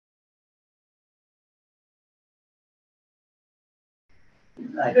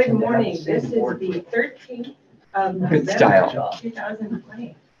Good morning. This is the 13th of November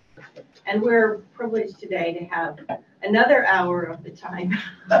 2020. And we're privileged today to have another hour of the time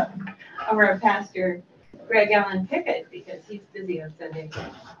of our pastor, Greg Allen-Pickett, because he's busy on Sunday.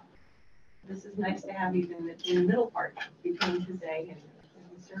 This is nice to have you in the middle part between today and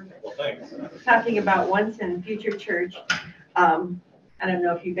the service. Well, thanks. Talking about Once and Future Church. I don't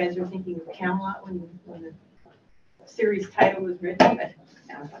know if you guys were thinking of Camelot when the series title was written, but it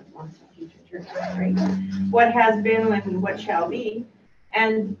sounds like Once and Future Church is great. What has been and what shall be.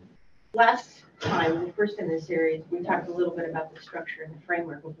 And last time, the first in this series, we talked a little bit about the structure and the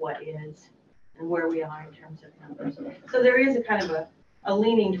framework of what is and where we are in terms of numbers. So there is a kind of a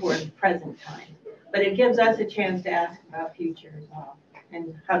leaning towards present time, but it gives us a chance to ask about future as well.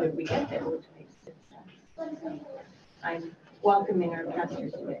 And how did we get there, which makes sense. I'm welcoming our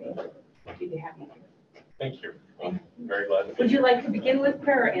pastors today. Happy to have you here. Thank you. I'm very glad to be here. Would you like to begin with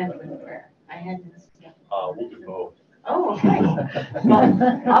prayer or end with prayer? I had this. We'll do both. Oh, okay.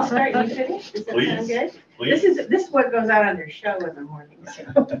 Well, I'll start. You finish. Does that sound good? Please. This is what goes out on their show in the morning. So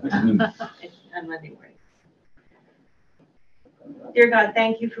on Monday morning. Dear God,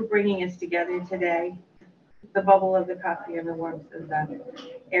 thank you for bringing us together today. The bubble of the coffee and the warmth of the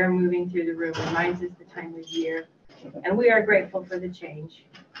air moving through the room reminds us the time of year. And we are grateful for the change.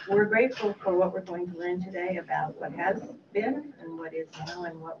 We're grateful for what we're going to learn today about what has been and what is now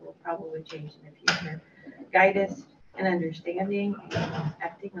and what will probably change in the future. Guide us in understanding and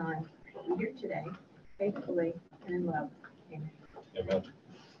acting on what we hear today, faithfully and in love. Amen. Amen.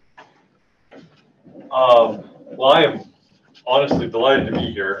 Well, I am honestly delighted to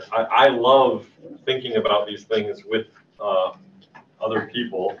be here. I love thinking about these things with other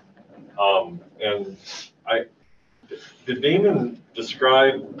people. And did Damon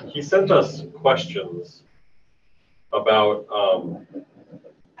describe, he sent us questions about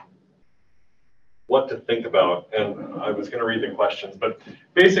what to think about, and I was going to read the questions, but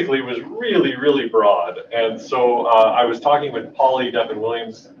basically it was really, really broad. And so I was talking with Polly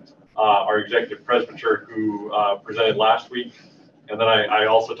Devin-Williams, our executive presbyter, who presented last week, and then I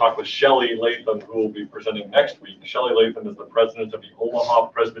also talked with Shelley Latham, who will be presenting next week. Shelley Latham is the president of the Omaha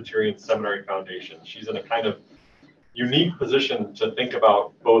Presbyterian Seminary Foundation. She's in a kind of unique position to think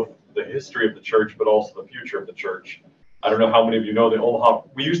about both the history of the church, but also the future of the church. I don't know how many of you know that Omaha,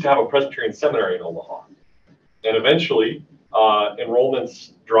 we used to have a Presbyterian seminary in Omaha. And eventually,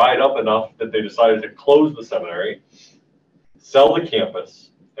 enrollments dried up enough that they decided to close the seminary, sell the campus,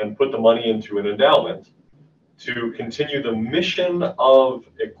 and put the money into an endowment to continue the mission of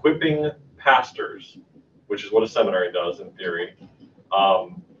equipping pastors, which is what a seminary does in theory,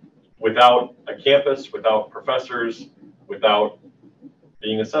 without a campus, without professors, without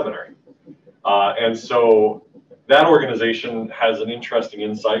being a seminary. And so that organization has an interesting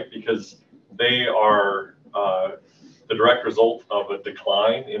insight because they are the direct result of a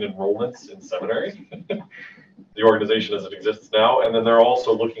decline in enrollments in seminary, the organization as it exists now, and then they're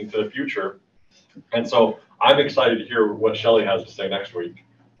also looking to the future. And so I'm excited to hear what Shelley has to say next week.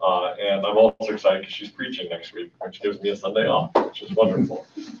 And I'm also excited because she's preaching next week, which gives me a Sunday off, which is wonderful.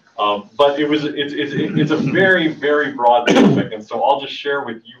 But it's a very, very broad topic, and so I'll just share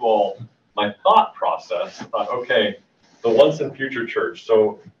with you all my thought process. Okay, the Once and Future Church.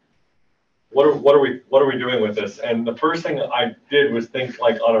 So what are we doing with this? And the first thing I did was think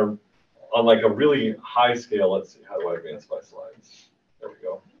like on like a really high scale. Let's see, how do I advance my slides? There we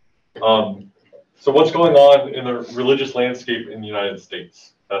go. So what's going on in the religious landscape in the United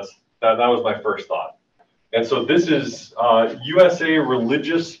States? That was my first thought. And so this is USA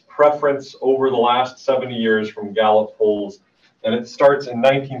religious preference over the last 70 years from Gallup polls, and it starts in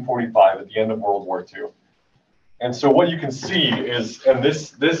 1945 at the end of World War II. And so what you can see is, and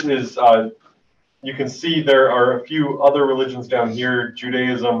this is, you can see there are a few other religions down here,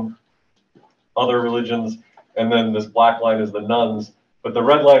 Judaism, other religions, and then this black line is the nuns, but the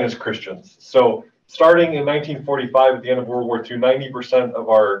red line is Christians. So starting in 1945 at the end of World War II, 90% of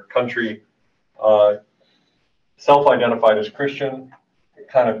our country self-identified as Christian. It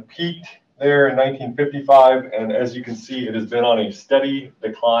kind of peaked there in 1955, and as you can see, it has been on a steady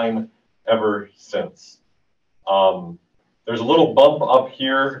decline ever since. There's a little bump up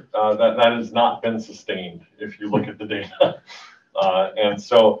here that has not been sustained if you look at the data. And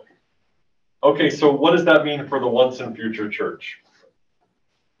so, okay, so what does that mean for the Once and Future Church?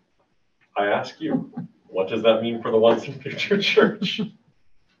 I ask you, what does that mean for the Once and Future Church?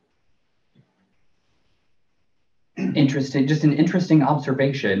 Interesting, just an interesting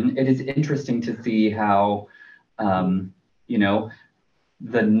observation. It is interesting to see how,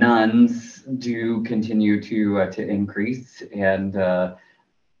 the nuns do continue to increase, and at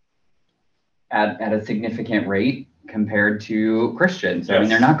a significant rate compared to Christians. Yes. I mean,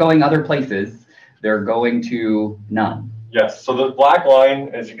 they're not going other places; they're going to none. Yes. So the black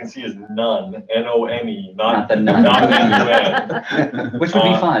line, as you can see, is none. N-O-N-E, Not the nun. not N-U-N. Which would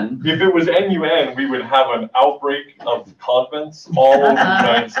be fun. If it was N-U-N, we would have an outbreak of convents all over the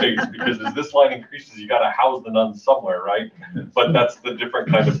United States, because as this line increases, you got to house the nuns somewhere, right? But that's the different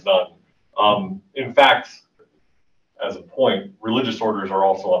kind of nun. In fact, as a point, religious orders are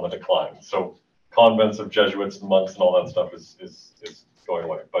also on the decline. So convents of Jesuits and monks and all that stuff is going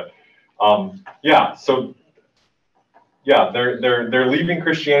away. But yeah, so yeah, they're leaving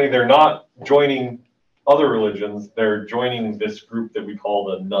Christianity. They're not joining other religions. They're joining this group that we call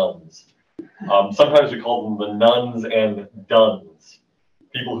the nuns. Sometimes we call them the nuns and duns,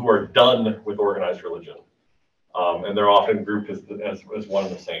 people who are done with organized religion. And they're often grouped as one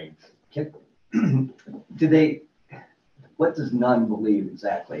and the same. What does nun believe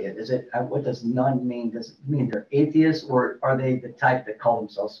exactly? What does nun mean? Does it mean they're atheists, or are they the type that call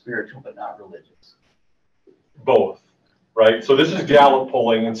themselves spiritual but not religious? Both, right? So this is Gallup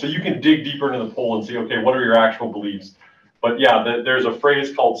polling, and so you can dig deeper into the poll and see, okay, what are your actual beliefs? But yeah, there's a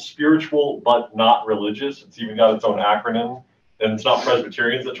phrase called spiritual but not religious. It's even got its own acronym. And it's not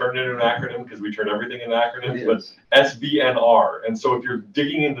Presbyterians that turned it into an acronym, because we turn everything into acronyms, but SBNR. And so if you're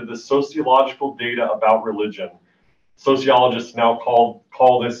digging into the sociological data about religion, sociologists now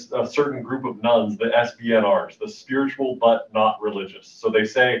call this a certain group of nuns the SBNRs, the spiritual but not religious. So they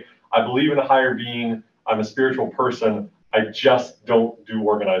say, I believe in a higher being, I'm a spiritual person, I just don't do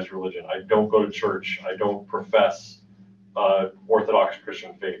organized religion. I don't go to church, I don't profess Orthodox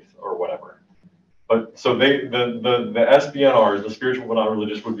Christian faith or whatever. But so the SBNRs, the spiritual but not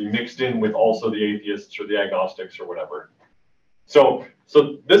religious, would be mixed in with also the atheists or the agnostics or whatever. So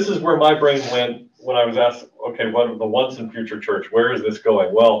this is where my brain went when I was asked, okay, what the once and future church, where is this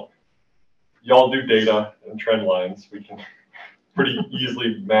going? Well, y'all do data and trend lines. We can pretty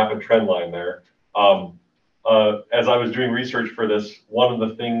easily map a trend line there. As I was doing research for this, one of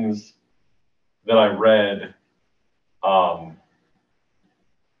the things that I read,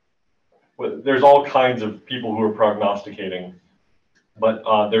 there's all kinds of people who are prognosticating, but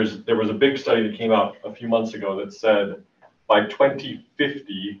there was a big study that came out a few months ago that said by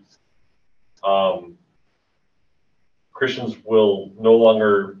 2050, Christians will no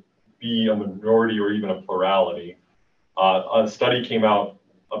longer be a minority or even a plurality. A study came out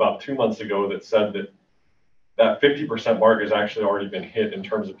about 2 months ago that said that 50% mark has actually already been hit in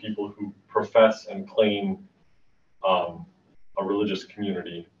terms of people who profess and claim a religious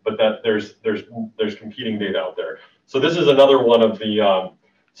community, but that there's competing data out there. So this is another one of the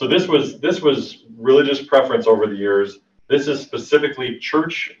so this was religious preference over the years. This is specifically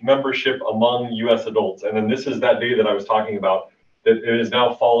church membership among U.S. adults, and then this is that data that I was talking about, that it has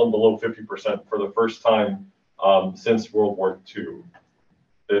now fallen below 50% for the first time since World War II.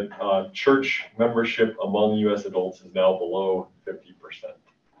 That church membership among U.S. adults is now below 50%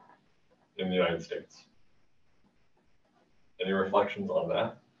 in the United States. Any reflections on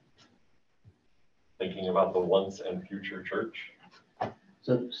that? Thinking about the once and future church?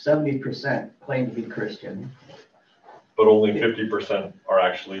 So 70% claim to be Christian. But only 50% are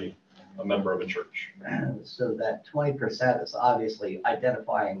actually a member of a church. So that 20% is obviously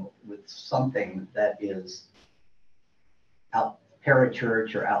identifying with something that is out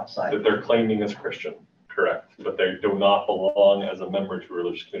parachurch or outside. That they're claiming as Christian, correct. But they do not belong as a member to a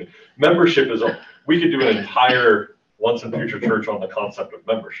religious community. Membership is, we could do an entire once and future church on the concept of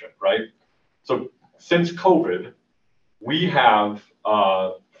membership, right? So since COVID, we have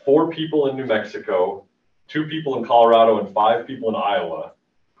 4 people in New Mexico, 2 people in Colorado, and 5 people in Iowa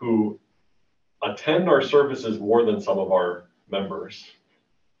who attend our services more than some of our members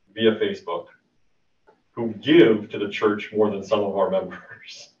via Facebook, who give to the church more than some of our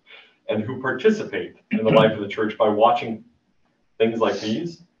members, and who participate in the life of the church by watching things like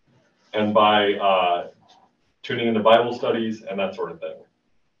these and by tuning into Bible studies and that sort of thing.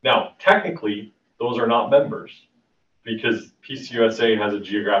 Now, technically, those are not members because PCUSA has a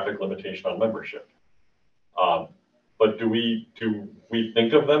geographic limitation on membership. But do we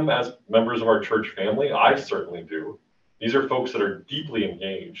think of them as members of our church family? I certainly do. These are folks that are deeply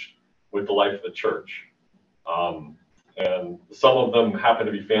engaged with the life of the church. And some of them happen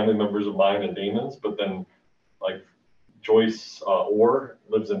to be family members of mine and Damon's, but then like Joyce Orr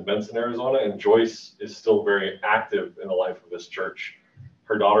lives in Benson, Arizona, and Joyce is still very active in the life of this church.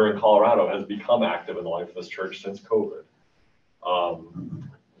 Her daughter in Colorado has become active in the life of this church since COVID.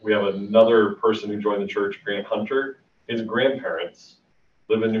 We have another person who joined the church, Grant Hunter. His grandparents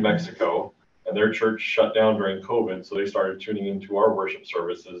live in New Mexico, and their church shut down during COVID, so they started tuning into our worship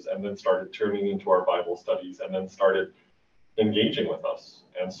services, and then started tuning into our Bible studies, and then started engaging with us.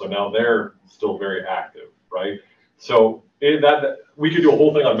 And so now they're still very active, right? So that we could do a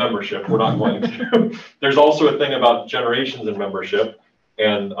whole thing on membership. We're not going to. There's also a thing about generations in membership.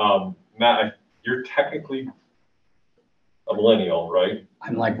 And Matt, you're technically a millennial, right?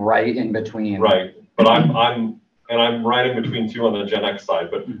 I'm like right in between. Right, but I'm right in between too on the Gen X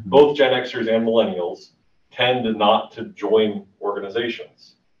side. But both Gen Xers and millennials tend not to join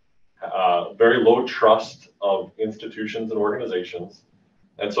organizations. Very low trust of institutions and organizations,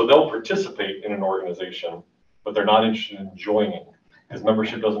 and so they'll participate in an organization, but they're not interested in joining because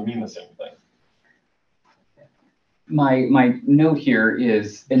membership doesn't mean the same thing. My note here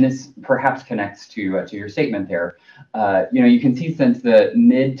is, and this perhaps connects to your statement there. You can see since the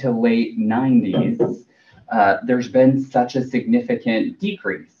mid to late 90s, there's been such a significant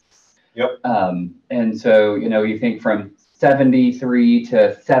decrease. Yep. And so you think from 73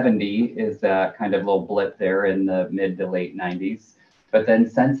 to 70 is that kind of little blip there in the mid to late 90s. But then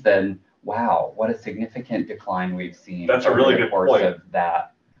since then, wow, what a significant decline we've seen. That's a really good point. Of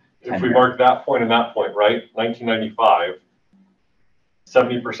that tenure. If we mark that point and that point, right? 1995,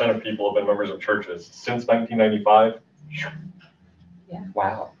 70% of people have been members of churches. Since 1995, yeah.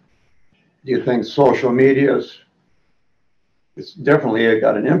 Wow. Do you think social media it's definitely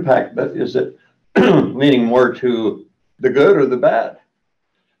got an impact, but is it leaning more to the good or the bad?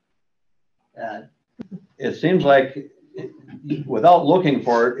 It seems like without looking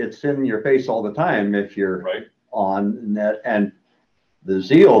for it, it's in your face all the time if you're right on net. And the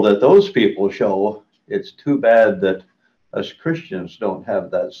zeal that those people show, it's too bad that us Christians don't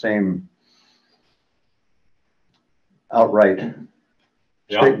have that same outright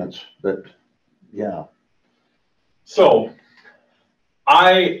statements. But yeah. So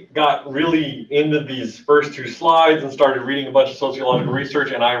I got really into these first two slides and started reading a bunch of sociological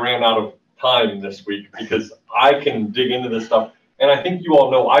research, and I ran out of time this week because I can dig into this stuff. And I think you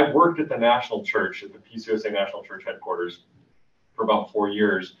all know I worked at the National Church, at the PCUSA National Church headquarters for about 4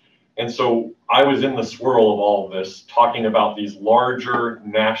 years. And so I was in the swirl of all of this, talking about these larger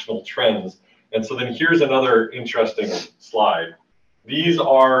national trends. And so then here's another interesting slide. These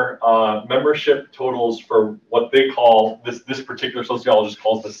are membership totals for what they call, this particular sociologist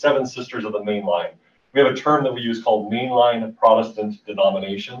calls the Seven Sisters of the Mainline. We have a term that we use called mainline Protestant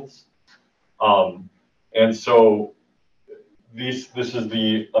denominations. And so this is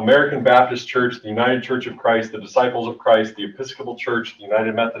the American Baptist Church, the United Church of Christ, the Disciples of Christ, the Episcopal Church, the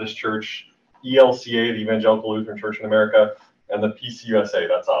United Methodist Church, ELCA, the Evangelical Lutheran Church in America, and the PCUSA,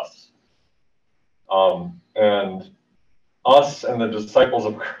 that's us. And us and the Disciples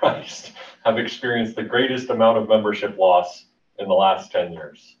of Christ have experienced the greatest amount of membership loss in the last 10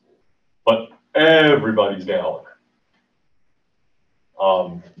 years. But everybody's down.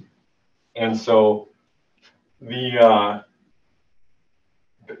 And so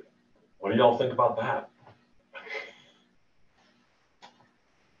what do y'all think about that?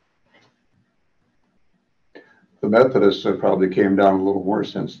 The Methodists have probably came down a little more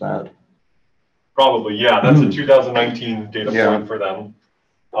since that. Probably, yeah. That's a 2019 data point for them.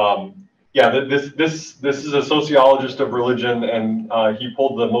 This is a sociologist of religion, and he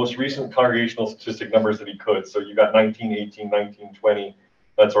pulled the most recent congregational statistic numbers that he could. So you got 1918, 1920,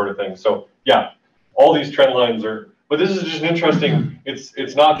 that sort of thing. So yeah, all these trend lines are. But this is just an interesting.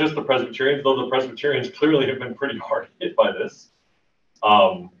 It's not just the Presbyterians, though the Presbyterians clearly have been pretty hard hit by this.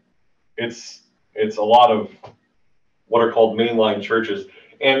 It's a lot of what are called mainline churches.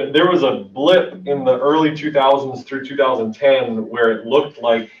 And there was a blip in the early 2000s through 2010 where it looked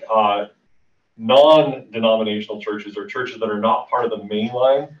like non-denominational churches or churches that are not part of the main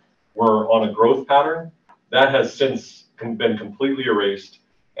line were on a growth pattern. That has since been completely erased,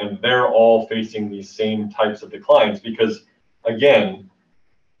 and they're all facing these same types of declines because, again,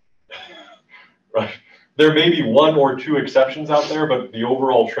 right, there may be one or two exceptions out there, but the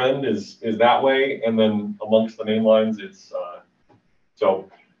overall trend is that way. And then amongst the main lines, it's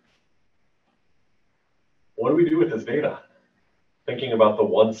so what do we do with this data? Thinking about the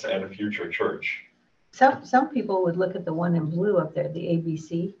once and future church. Some people would look at the one in blue up there, the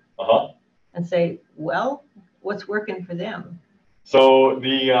ABC, and say, well, what's working for them? So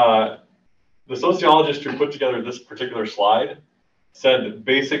the sociologist who put together this particular slide said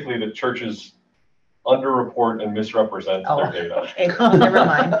basically that churches underreport and misrepresent their data. Okay, oh, never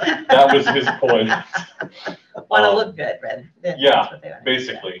mind. That was his point. Want to look good, Red. Yeah,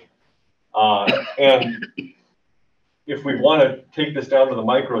 basically. And if we want to take this down to the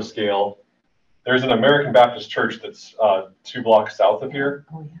micro scale, there's an American Baptist church that's 2 blocks south of here,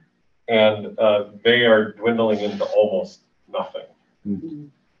 Oh, yeah. and they are dwindling into almost nothing. Mm-hmm.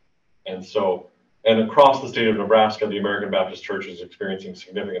 And so, and across the state of Nebraska, the American Baptist Church is experiencing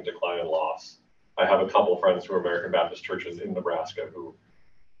significant decline and loss. I have a couple of friends who are American Baptist churches in Nebraska who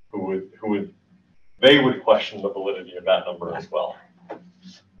would question the validity of that number as well.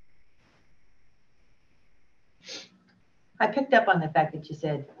 I picked up on the fact that you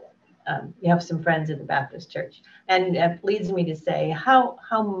said you have some friends at the Baptist church, and it leads me to say how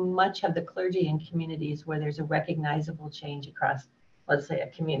much have the clergy in communities where there's a recognizable change across, let's say, a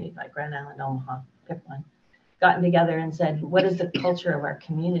community like Grand Island, Omaha, pick one, gotten together and said, what is the culture of our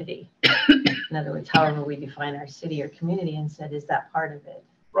community? In other words, however we define our city or community, and said, is that part of it?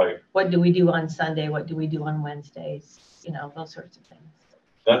 Right. What do we do on Sunday? What do we do on Wednesdays? You know, those sorts of things.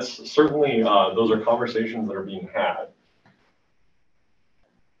 That's certainly, those are conversations that are being had.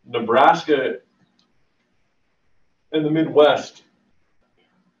 Nebraska and the Midwest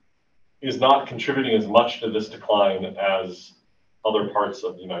is not contributing as much to this decline as other parts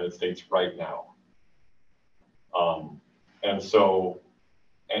of the United States right now. And so,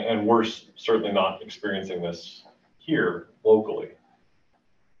 and we're certainly not experiencing this here locally.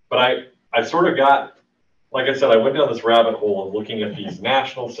 But I sort of got, like I said, I went down this rabbit hole of looking at these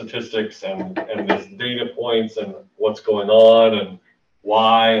national statistics and these data points and what's going on and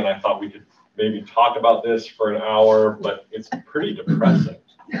why, and I thought we could maybe talk about this for an hour, but it's pretty depressing.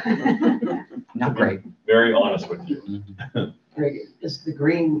 Not great. Very honest with you. Greg, is the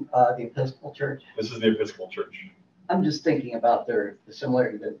Green the Episcopal Church? This is the Episcopal Church. I'm just thinking about the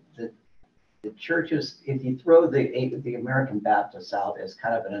similarity, the churches, if you throw the American Baptists out as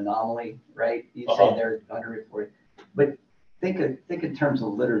kind of an anomaly, right? You say they're underreported, but think in terms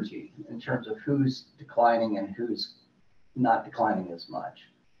of liturgy, in terms of who's declining and who's not declining as much.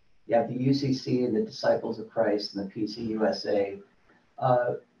 You have the UCC and the Disciples of Christ and the PCUSA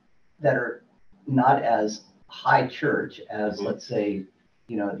that are not as high church as, let's say,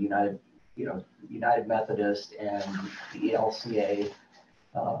 the United Methodist and the ELCA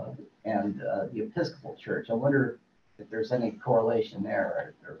and the Episcopal Church. I wonder if there's any correlation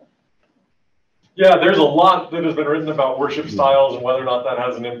there. Yeah, there's a lot that has been written about worship styles and whether or not that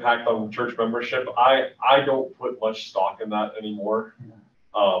has an impact on church membership. I don't put much stock in that anymore.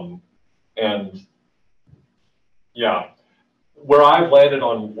 And yeah, where I've landed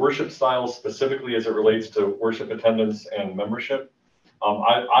on worship styles specifically as it relates to worship attendance and membership,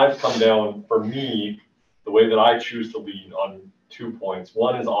 I've come down, for me, the way that I choose to lead on 2 points.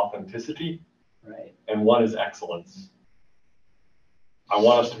 One is authenticity, Right. and one is excellence. I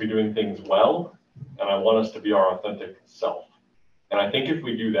want us to be doing things well, and I want us to be our authentic self. And I think if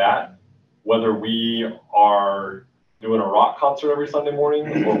we do that, whether we are doing a rock concert every Sunday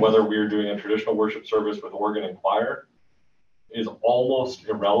morning or whether we are doing a traditional worship service with organ and choir, is almost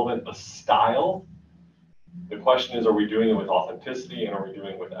irrelevant. The style, the question is, are we doing it with authenticity and are we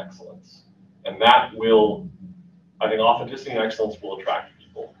doing it with excellence? And that will, I think authenticity and excellence will attract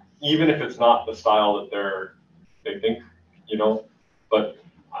people, even if it's not the style that they think, but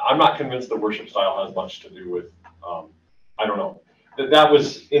I'm not convinced that worship style has much to do with, I don't know. That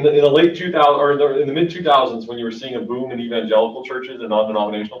was in the late 2000s or in the mid 2000s when you were seeing a boom in evangelical churches and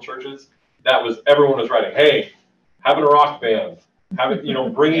non-denominational churches. That was, everyone was writing, hey, having a rock band,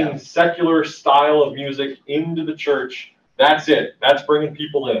 bringing secular style of music into the church. That's it. That's bringing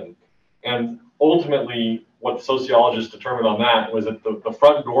people in. And ultimately, what sociologists determined on that was that the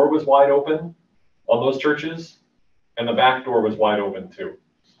front door was wide open on those churches, and the back door was wide open too.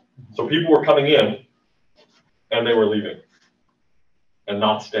 So people were coming in, and they were leaving, and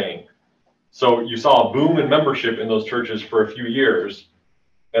not staying. So you saw a boom in membership in those churches for a few years,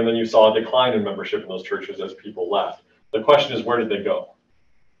 and then you saw a decline in membership in those churches as people left. The question is, where did they go?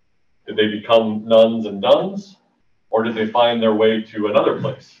 Did they become nuns and duns, or did they find their way to another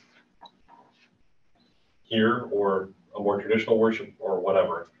place? Here, or a more traditional worship, or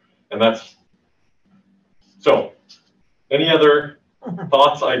whatever. And that's, so, any other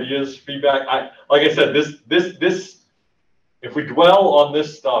thoughts, ideas, feedback? Like I said, this, if we dwell on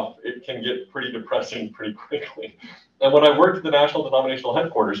this stuff, it can get pretty depressing pretty quickly. And when I worked at the National Denominational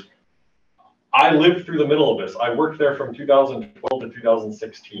Headquarters, I lived through the middle of this. I worked there from 2012 to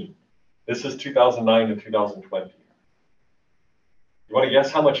 2016. This is 2009 to 2020. You want to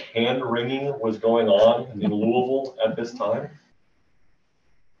guess how much hand-wringing was going on in Louisville at this time?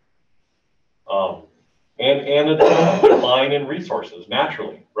 And a decline in resources,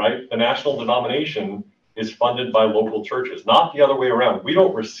 naturally, right? The national denomination is funded by local churches, not the other way around. We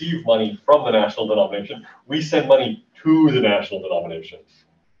don't receive money from the national denomination. We send money to the national denomination.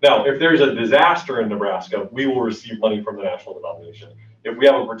 Now, if there's a disaster in Nebraska, we will receive money from the national denomination. If we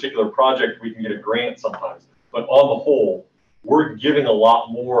have a particular project, we can get a grant sometimes. But on the whole, we're giving a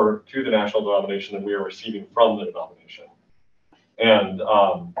lot more to the national denomination than we are receiving from the denomination.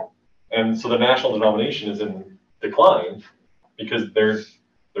 And so the national denomination is in decline because there's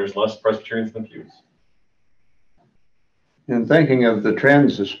less Presbyterians in the pews. And thinking of the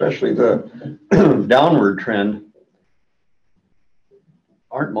trends, especially the downward trend,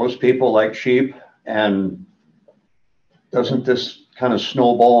 aren't most people like sheep? And doesn't this kind of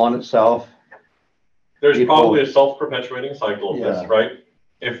snowball on itself? There's probably a self-perpetuating cycle of this, right?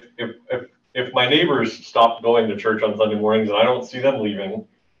 If my neighbors stopped going to church on Sunday mornings and I don't see them leaving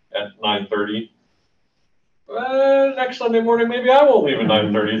at 9:30, next Sunday morning maybe I won't leave at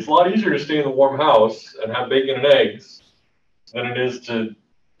 9:30. It's a lot easier to stay in the warm house and have bacon and eggs than it is to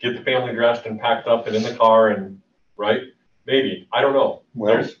get the family dressed and packed up and in the car and, right? Maybe. I don't know.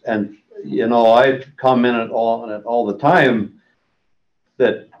 Well, and you know, I commented on it all the time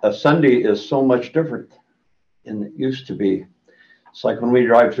that a Sunday is so much different than it used to be. It's like when we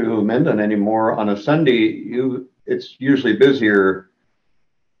drive through Minden anymore on a Sunday, it's usually busier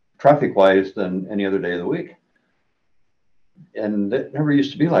traffic-wise than any other day of the week. And it never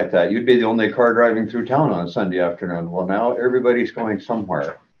used to be like that. You'd be the only car driving through town on a Sunday afternoon. Well, now everybody's going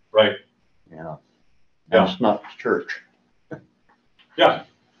somewhere. Right. Yeah. Yeah. It's not church. Yeah.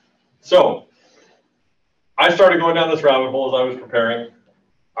 So I started going down this rabbit hole as I was preparing.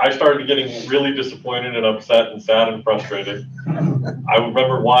 I started getting really disappointed and upset and sad and frustrated. I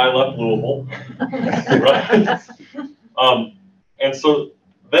remember why I left Louisville. Right? And so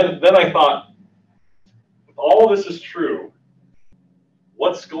then I thought, if all this is true,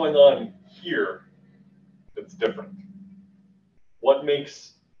 what's going on here that's different? What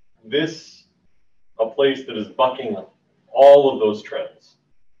makes this a place that is bucking all of those trends?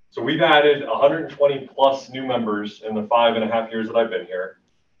 So we've added 120 plus new members in the 5.5 years that I've been here,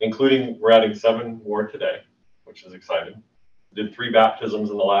 including we're adding 7 more today, which is exciting. Did 3 baptisms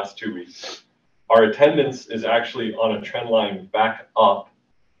in the last 2 weeks. Our attendance is actually on a trend line back up,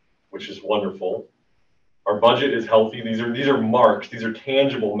 which is wonderful. Our budget is healthy. These are marks. These are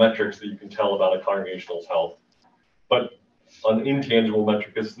tangible metrics that you can tell about a congregational's health. But an intangible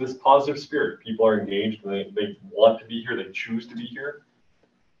metric is this positive spirit. People are engaged and they want to be here. They choose to be here.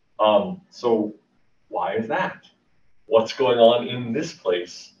 So why is that? What's going on in this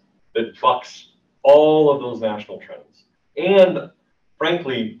place that bucks all of those national trends? And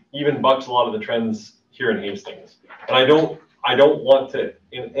frankly, even bucks a lot of the trends here in Hastings. And I don't want to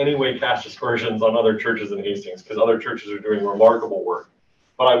in any way cast aspersions on other churches in Hastings, because other churches are doing remarkable work.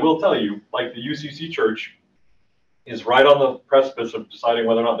 But I will tell you, like the UCC church is right on the precipice of deciding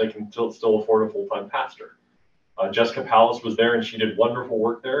whether or not they can still afford a full-time pastor. Jessica Pallas was there and she did wonderful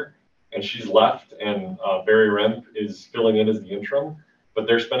work there, and she's left, and Barry Remp is filling in as the interim, but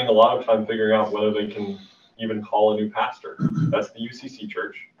they're spending a lot of time figuring out whether they can even call a new pastor. That's the UCC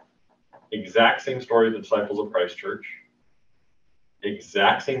church. Exact same story at the Disciples of Christ Church.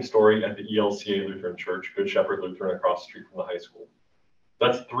 Exact same story at the ELCA Lutheran Church, Good Shepherd Lutheran across the street from the high school.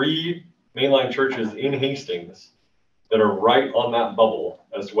 That's 3 mainline churches in Hastings that are right on that bubble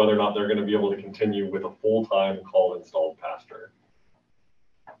as to whether or not they're going to be able to continue with a full-time called installed pastor.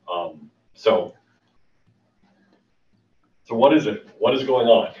 So what is it? What is going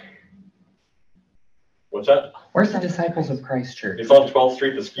on? What's that? Where's the Disciples of Christ Church? It's on 12th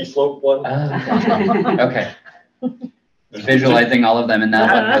Street, the ski slope one. Okay. Visualizing all of them in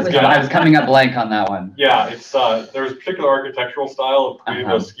that one. I was coming up blank on that one. Yeah, it's there's a particular architectural style of creating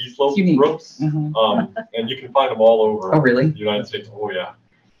those ski slope roofs, and you can find them all over the United States. Oh yeah,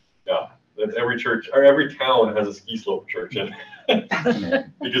 yeah. Every church or every town has a ski slope church in it.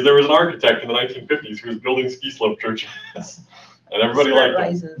 Because there was an architect in the 1950s who was building ski slope churches, and everybody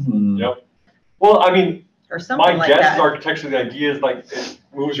liked them. Yep. Well, I mean, my like guess is architecturally the idea is like it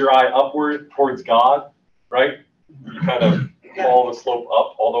moves your eye upward towards God, right? You kind of follow the slope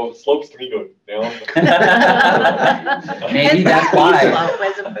up, although slopes to me go down. Maybe that's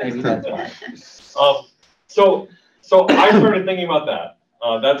why. Maybe that's why. So I started thinking about that.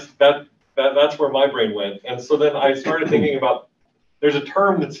 That's where my brain went, and so then I started thinking about. There's a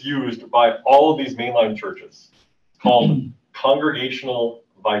term that's used by all of these mainline churches called congregational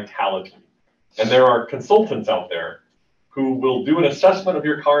vitality, and there are consultants out there who will do an assessment of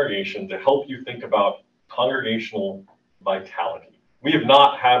your congregation to help you think about congregational vitality. We have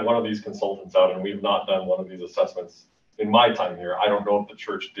not had one of these consultants out, and we have not done one of these assessments in my time here. I don't know if the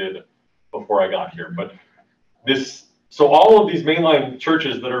church did before I got here, but so all of these mainline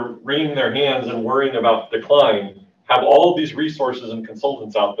churches that are wringing their hands and worrying about decline have all of these resources and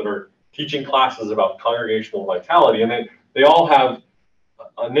consultants out that are teaching classes about congregational vitality, and they all have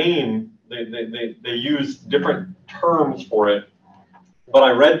a name. They use different terms for it, but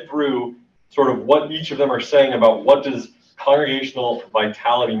I read through sort of what each of them are saying about what does congregational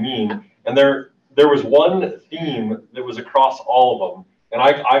vitality mean, and there was one theme that was across all of them, and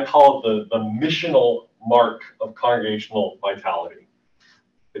I call it the missional mark of congregational vitality.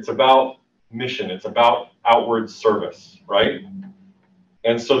 It's about mission. It's about outward service, right?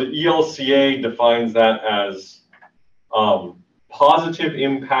 And so the ELCA defines that as positive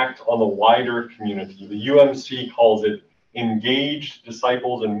impact on the wider community. The UMC calls it engaged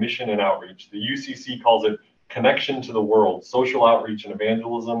disciples in mission and outreach. The UCC calls it connection to the world, social outreach and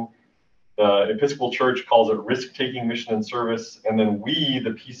evangelism. The Episcopal Church calls it risk-taking mission and service. And then we,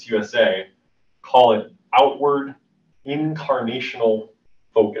 the PCUSA, call it outward incarnational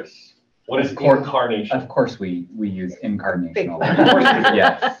focus. What is incarnation? Of course we use incarnational.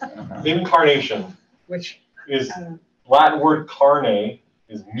 Yes. Incarnation, Which is Latin word carne,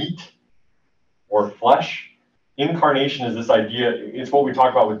 is meat or flesh. Incarnation is this idea, it's what we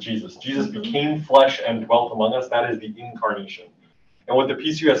talk about with Jesus. Jesus became flesh and dwelt among us. That is the incarnation. And what the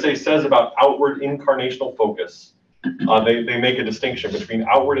PCUSA says about outward incarnational focus, they make a distinction between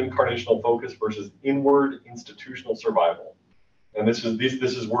outward incarnational focus versus inward institutional survival. And this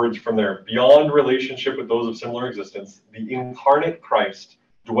is words from there. Beyond relationship with those of similar existence, the incarnate Christ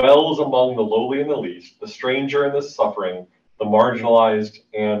dwells among the lowly and the least, the stranger and the suffering, the marginalized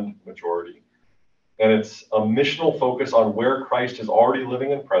and majority. And it's a missional focus on where Christ is already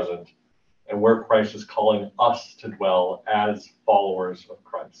living and present and where Christ is calling us to dwell as followers of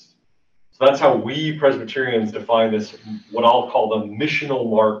Christ. So that's how we Presbyterians define this, what I'll call the missional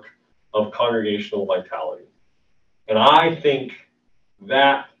mark of congregational vitality. And I think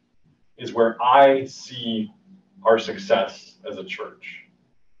that is where I see our success as a church,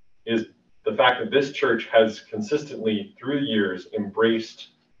 is the fact that this church has consistently, through the years, embraced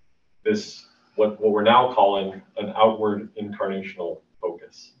this, what we're now calling an outward incarnational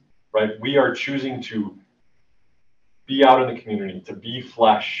focus, right? We are choosing to be out in the community, to be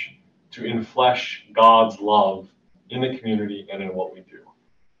flesh, to inflesh God's love in the community and in what we do.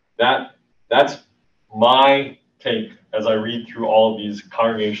 That's my take as I read through all of these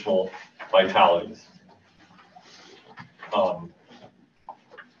congregational vitalities.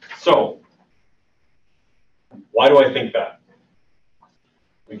 So, why do I think that?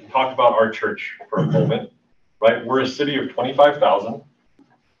 We can talk about our church for a moment, right? We're a city of 25,000,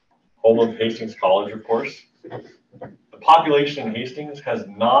 home of Hastings College, of course. The population in Hastings has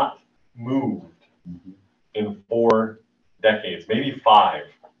not moved in 4 decades, maybe 5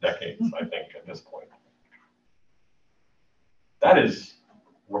 decades, I think, at this point. That is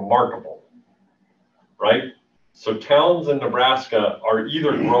remarkable, right? So towns in Nebraska are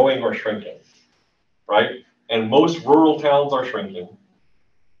either growing or shrinking, right? And most rural towns are shrinking,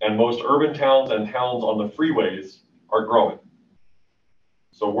 and most urban towns and towns on the freeways are growing.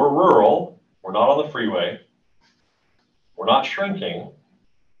 So we're rural, we're not on the freeway, we're not shrinking,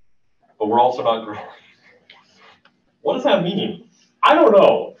 but we're also not growing. What does that mean? I don't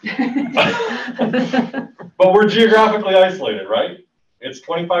know. But we're geographically isolated, right? It's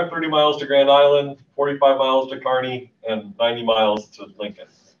 25, 30 miles to Grand Island, 45 miles to Kearney, and 90 miles to Lincoln.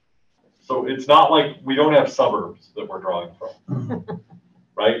 So it's not like we don't have suburbs that we're drawing from,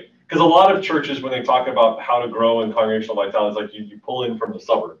 right? Because a lot of churches, when they talk about how to grow in congregational vitality, it's like you pull in from the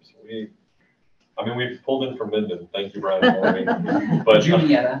suburbs. We've pulled in from Minden. Thank you, Brian. But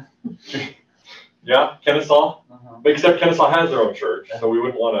Juniata. Yeah, Kennesaw. Except Kennesaw has their own church, so we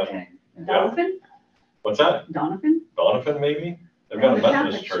wouldn't want to. Donovan? What's that? Donovan? Donovan, maybe? They've got a The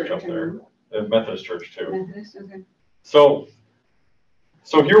Methodist Catholic church up there. They have a Methodist church too. Methodist, okay.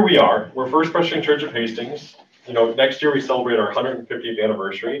 So here we are. We're First Presbyterian Church of Hastings. Next year we celebrate our 150th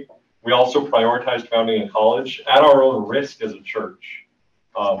anniversary. We also prioritized founding a college at our own risk as a church.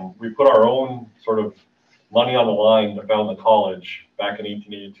 We put our own sort of money on the line to found the college back in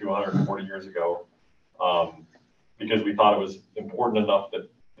 1882, 140 years ago, because we thought it was important enough that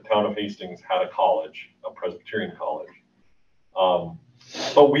the town of Hastings had a college, a Presbyterian college.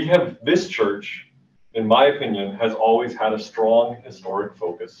 But this church, in my opinion, has always had a strong historic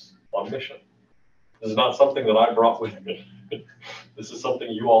focus on mission. This is not something that I brought with me. This is something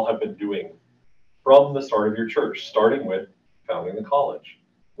you all have been doing from the start of your church, starting with founding the college,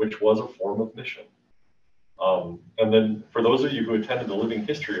 which was a form of mission. And then for those of you who attended the Living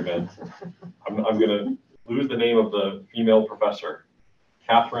History event, I'm going to lose the name of the female professor,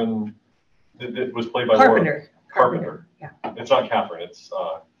 Catherine, that was played by Carpenter. Carpenter. Yeah. It's not Catherine, it's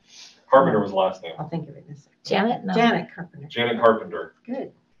Carpenter was the last name. I'll think of it in a second. Janet? No. Janet Carpenter. Janet Carpenter.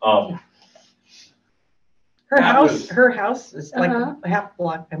 Good. Um, Her That house, was- her house is like Uh-huh. a half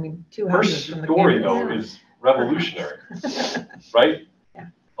block, I mean, 2 her houses from the story, campus. though, is revolutionary, right? Yeah.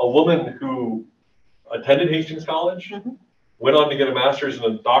 A woman who attended Hastings College, Mhm. went on to get a master's and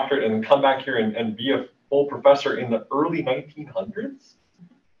a doctorate, and come back here and be a full professor in the early 1900s,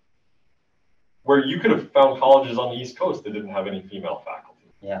 where you could have found colleges on the East Coast that didn't have any female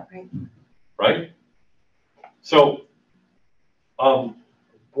faculty. Yeah. Right. Right? So,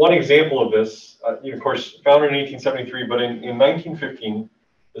 one example of this, of course, founded in 1873, but in 1915,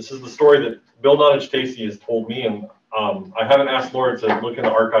 this is the story that Bill Nottage Stacy has told me, and I haven't asked Laura to look in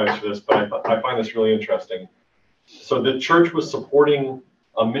the archives for this, but I find this really interesting. So the church was supporting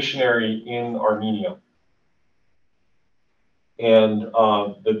a missionary in Armenia. And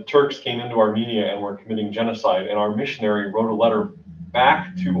the Turks came into Armenia and were committing genocide, and our missionary wrote a letter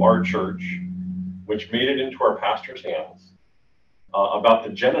back to our church, which made it into our pastor's hands, about the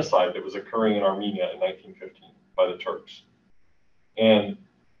genocide that was occurring in Armenia in 1915 by the Turks. And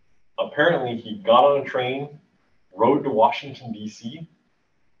apparently he got on a train, rode to Washington, D.C.,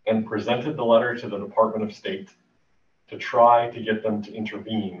 and presented the letter to the Department of State to try to get them to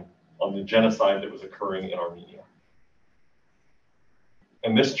intervene on the genocide that was occurring in Armenia.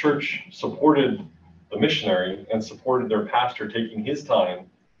 And this church supported the missionary and supported their pastor taking his time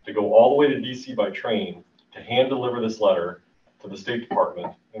to go all the way to D.C. by train to hand deliver this letter to the State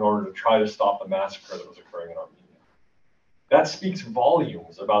Department in order to try to stop the massacre that was occurring in Armenia. That speaks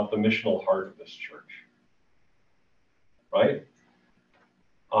volumes about the missional heart of this church, right?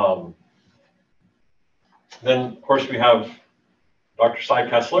 Then, of course, we have Dr. Cy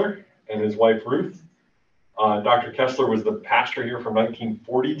Kessler and his wife, Ruth. Dr. Kessler was the pastor here from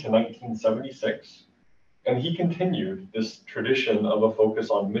 1940 to 1976, and he continued this tradition of a focus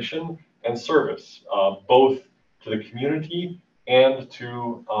on mission and service, both to the community and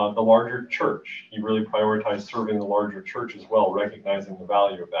to the larger church. He really prioritized serving the larger church as well, recognizing the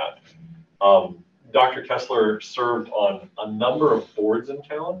value of that. Dr. Kessler served on a number of boards in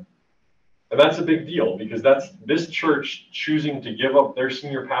town, and that's a big deal because that's this church choosing to give up their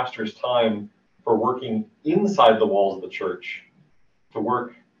senior pastor's time for working inside the walls of the church to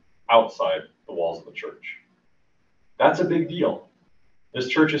work outside the walls of the church. That's a big deal. This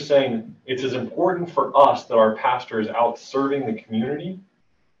church is saying it's as important for us that our pastor is out serving the community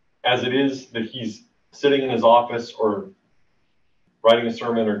as it is that he's sitting in his office or writing a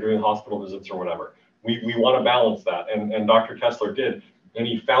sermon or doing hospital visits or whatever. We want to balance that, and Dr. Kessler did. And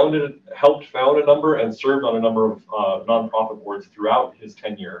he helped found a number and served on a number of nonprofit boards throughout his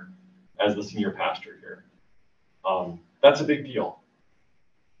tenure as the senior pastor here. That's a big deal.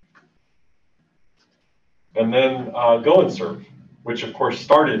 And then Go and Serve, which of course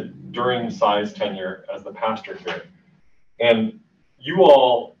started during Cy's tenure as the pastor here. And you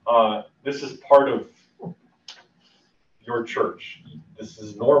all, this is part of your church. This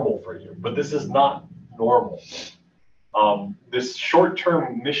is normal for you, but this is not normal. This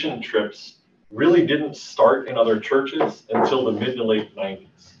short-term mission trips really didn't start in other churches until the mid to late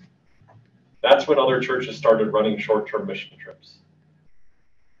 90s. That's when other churches started running short-term mission trips.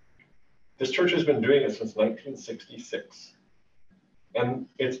 This church has been doing it since 1966. And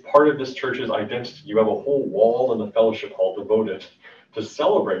it's part of this church's identity. You have a whole wall in the fellowship hall devoted to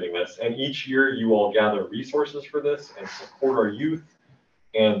celebrating this. And each year you all gather resources for this and support our youth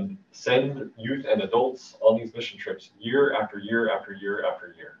and send youth and adults on these mission trips year after year after year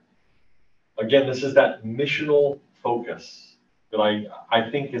after year. Again, this is that missional focus that I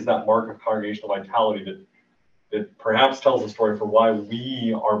think is that mark of congregational vitality that perhaps tells the story for why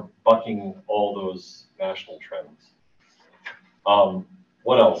we are bucking all those national trends.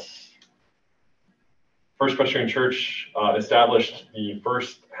 What else? First Presbyterian Church established the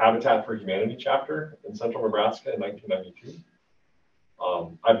first Habitat for Humanity chapter in central Nebraska in 1992.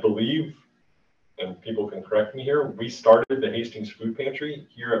 I believe, and people can correct me here, we started the Hastings Food Pantry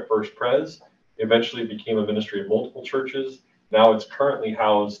here at First Pres. Eventually it became a ministry of multiple churches. Now it's currently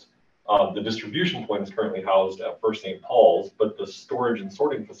housed, the distribution point is currently housed at First St. Paul's, but the storage and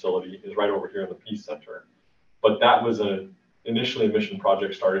sorting facility is right over here in the Peace Center. But that was initially a mission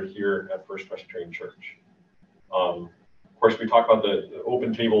project started here at First Presbyterian Church. Of course, we talk about the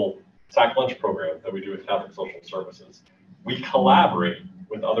open table sack lunch program that we do with Catholic Social Services. We collaborate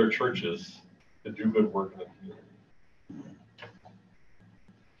with other churches to do good work in the community.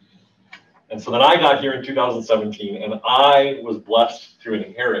 And so then I got here in 2017, and I was blessed to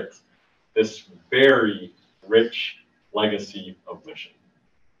inherit this very rich legacy of mission.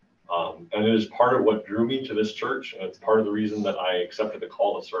 And it is part of what drew me to this church, and it's part of the reason that I accepted the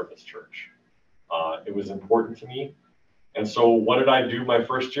call to serve this church. It was important to me. And so what did I do my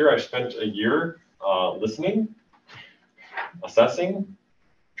first year? I spent a year listening, assessing,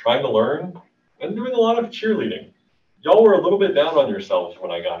 trying to learn, and doing a lot of cheerleading. Y'all were a little bit down on yourselves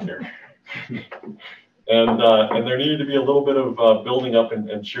when I got here. And there needed to be a little bit of building up and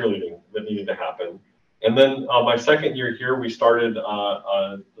cheerleading that needed to happen. And then my second year here, we started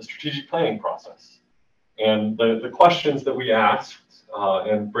the strategic planning process. And the questions that we asked,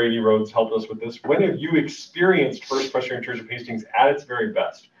 and Brady Rhodes helped us with this, when have you experienced First Presbyterian Church of Hastings at its very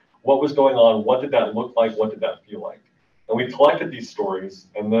best? What was going on? What did that look like? What did that feel like? And we collected these stories,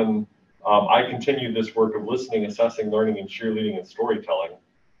 and then I continued this work of listening, assessing, learning, and cheerleading and storytelling,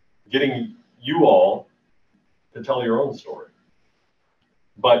 getting you all to tell your own story.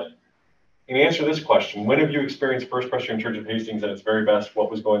 But in answer to this question, when have you experienced First Presbyterian Church of Hastings at its very best? What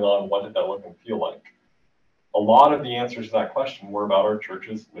was going on? What did that look and feel like? A lot of the answers to that question were about our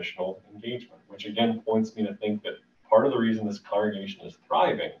church's missional engagement, which again points me to think that part of the reason this congregation is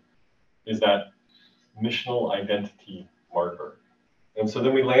thriving is that missional identity marker. And so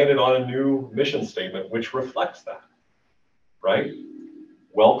then we landed on a new mission statement, which reflects that, right?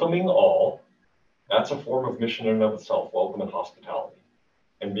 Welcoming all, that's a form of mission in and of itself, welcome and hospitality.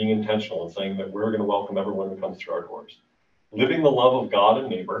 And being intentional and saying that we're going to welcome everyone who comes through our doors. Living the love of God and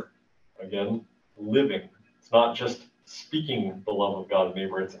neighbor, again, living. It's not just speaking the love of God and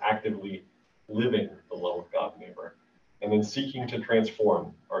neighbor, it's actively living the love of God and neighbor. And then seeking to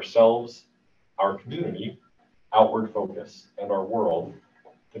transform ourselves, our community, outward focus, and our world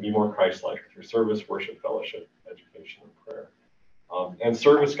to be more Christ-like through service, worship, fellowship, education, and prayer. And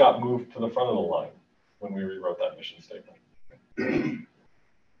service got moved to the front of the line when we rewrote that mission statement.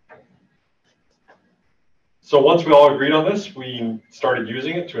 So once we all agreed on this, we started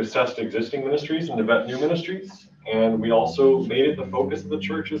using it to assess existing ministries and to vet new ministries. And we also made it the focus of the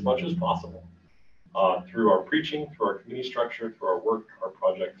church as much as possible through our preaching, through our community structure, through our work, our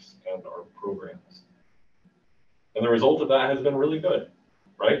projects, and our programs. And the result of that has been really good,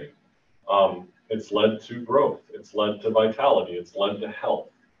 right? It's led to growth. It's led to vitality. It's led to health.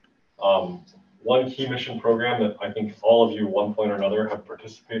 One key mission program that I think all of you at one point or another have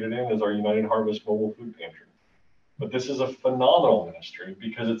participated in is our United Harvest Mobile Food Pantry. But this is a phenomenal ministry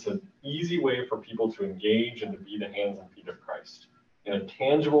because it's an easy way for people to engage and to be the hands and feet of Christ in a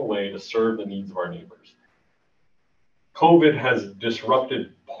tangible way to serve the needs of our neighbors. COVID has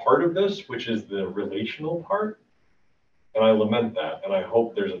disrupted part of this, which is the relational part. And I lament that. And I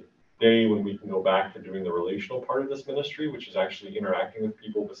hope there's a day when we can go back to doing the relational part of this ministry, which is actually interacting with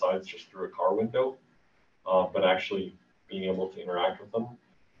people besides just through a car window, but actually being able to interact with them.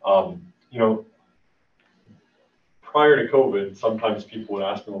 You know, prior to COVID, sometimes people would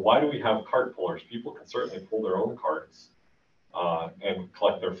ask me, well, why do we have cart pullers? People can certainly pull their own carts and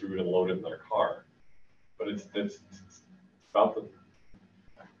collect their food and load it in their car. But it's about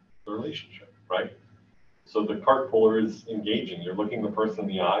the relationship, right? So the cart puller is engaging. You're looking the person in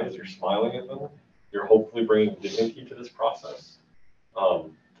the eyes, you're smiling at them, you're hopefully bringing dignity to this process.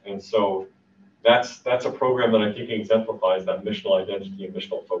 And so that's a program that I think exemplifies that missional identity and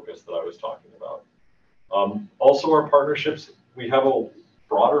missional focus that I was talking about. Also, our partnerships, we have a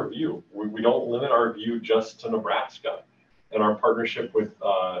broader view. We don't limit our view just to Nebraska. And our partnership with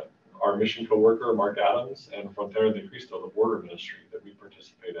our mission coworker, Mark Adams, and Frontera de Cristo, the border ministry that we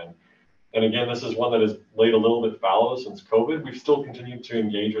participate in. And again, this is one that has laid a little bit fallow since COVID. We've still continued to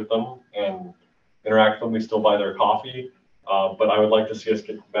engage with them and interact with them. We still buy their coffee. But I would like to see us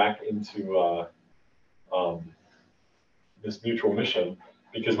get back into this mutual mission.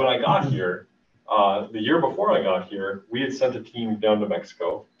 Because when I got here, the year before I got here, we had sent a team down to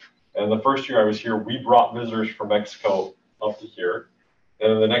Mexico. And the first year I was here, we brought visitors from Mexico up to here.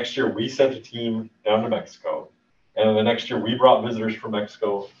 And then the next year, we sent a team down to Mexico. And then the next year, we brought visitors from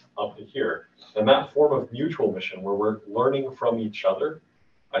Mexico up to here. And that form of mutual mission where we're learning from each other,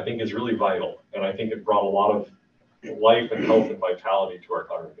 I think is really vital. And I think it brought a lot of life and health and vitality to our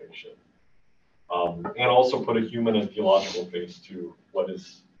congregation. And also put a human and theological face to what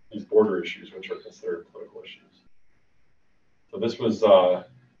is these border issues, which are considered political issues. So this was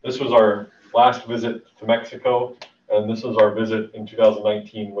our last visit to Mexico. And this was our visit in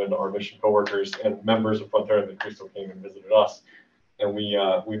 2019 when our mission coworkers and members of Frontera de Cristo came and visited us. And we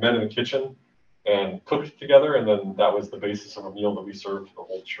met in the kitchen and cooked together, and then that was the basis of a meal that we served to the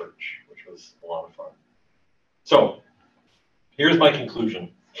whole church, which was a lot of fun. So here's my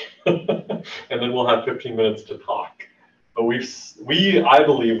conclusion, and then we'll have 15 minutes to talk. But I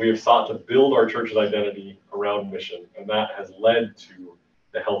believe we have sought to build our church's identity around mission, and that has led to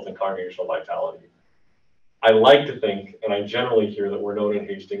the health and congregational vitality. I like to think, and I generally hear that we're known in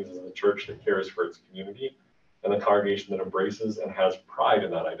Hastings as the church that cares for its community and the congregation that embraces and has pride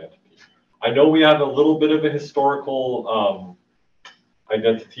in that identity. I know we have a little bit of a historical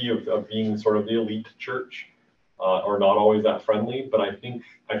identity of being sort of the elite church, or not always that friendly, but I think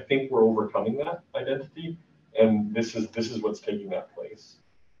we're overcoming that identity, and this is what's taking that place.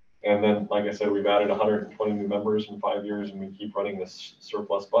 And then, like I said, we've added 120 new members in 5 years, and we keep running this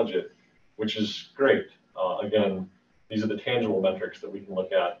surplus budget, which is great. Again, these are the tangible metrics that we can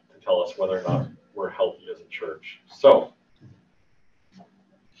look at to tell us whether or not we're healthy as a church. So,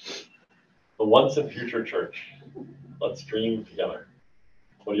 the once and future church. Let's dream together.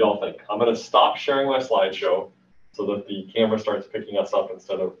 What do y'all think? I'm going to stop sharing my slideshow so that the camera starts picking us up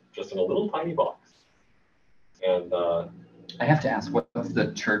instead of just in a little tiny box. And I have to ask, what's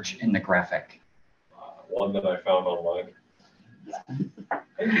the church in the graphic? One that I found online.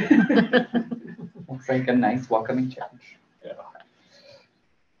 Looks like a nice welcoming church. Yeah.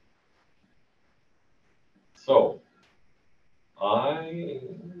 So, I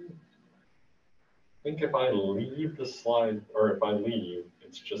think if I leave the slide, or if I leave,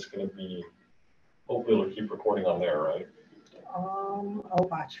 it's just going to be, hopefully it'll keep recording on there, right? I'll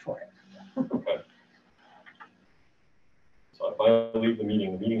watch for it. Okay. So if I leave the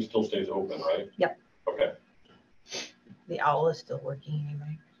meeting still stays open, right? Yep. Okay. The owl is still working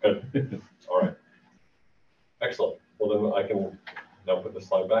anyway. Good. All right. Excellent. Well, then I can now put the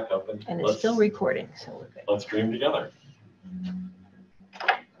slide back up and It's still recording, so we're good. let's dream together.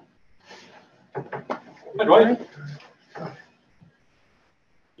 Hi, Dwight.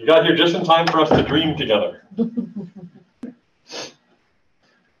 You got here just in time for us to dream together.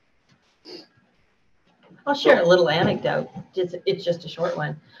 I'll share a little anecdote. It's just a short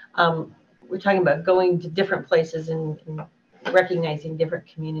one. We're talking about going to different places and recognizing different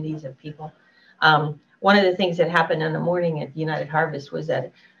communities of people. One of the things that happened in the morning at United Harvest was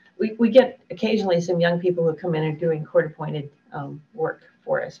that we get occasionally some young people who come in and doing court-appointed work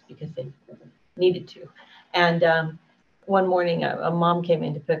for us because they needed to. And one morning, a mom came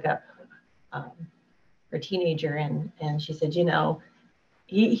in to pick up her teenager, and she said, you know,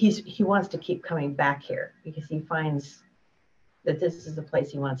 he wants to keep coming back here because he finds that this is the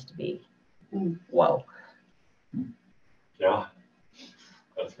place he wants to be. Whoa. Yeah,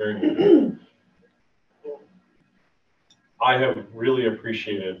 that's very good. I have really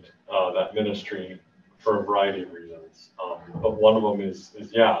appreciated that ministry for a variety of reasons. But one of them is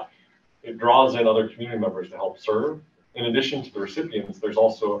yeah, it draws in other community members to help serve. In addition to the recipients, there's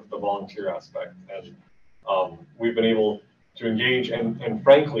also the volunteer aspect. And we've been able to engage, and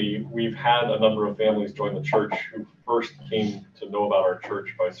frankly, we've had a number of families join the church who first came to know about our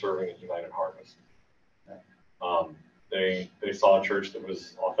church by serving at United Harvest. They saw a church that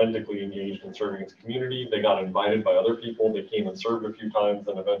was authentically engaged in serving its community. They got invited by other people. They came and served a few times,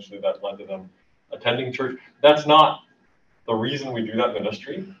 and eventually that led to them attending church. That's not the reason we do that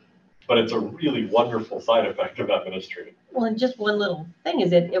ministry, but it's a really wonderful side effect of that ministry. Well, and just one little thing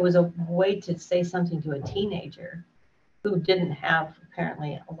is it was a way to say something to a teenager who didn't have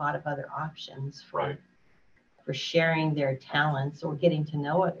apparently a lot of other options for sharing their talents or getting to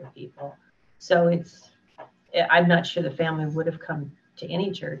know other people. So I'm not sure the family would have come to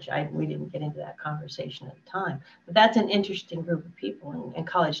any church. We didn't get into that conversation at the time, but that's an interesting group of people, and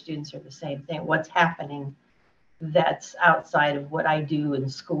college students are the same thing. What's happening that's outside of what I do in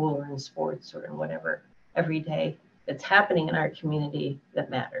school or in sports or in whatever every day that's happening in our community that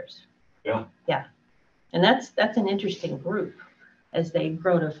matters. Yeah. Yeah. And that's an interesting group as they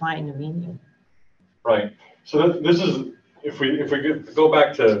grow to find a meaning. Right. So this is, if we go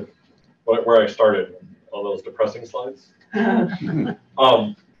back to where I started on those depressing slides. And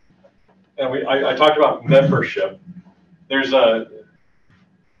I talked about membership. There's sort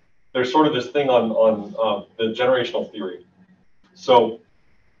of this thing on the generational theory. So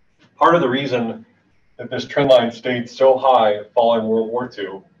part of the reason that this trend line stayed so high following World War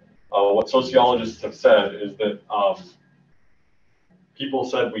II, what sociologists have said is that people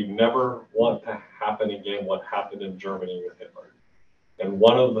said we never want to happen again what happened in Germany with Hitler. And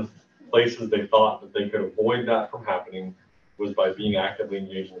one of the places they thought that they could avoid that from happening was by being actively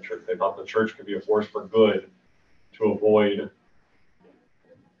engaged in the church. They thought the church could be a force for good to avoid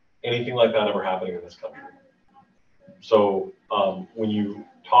anything like that ever happening in this country. So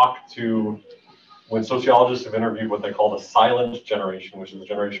when sociologists have interviewed what they call the silent generation, which is the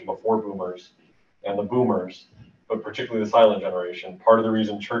generation before boomers and the boomers, but particularly the silent generation, part of the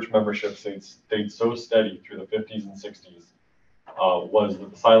reason church membership stayed so steady through the 50s and 60s was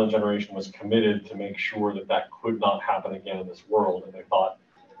that the silent generation was committed to make sure that could not happen again in this world. And they thought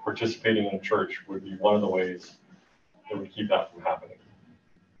participating in a church would be one of the ways that would keep that from happening.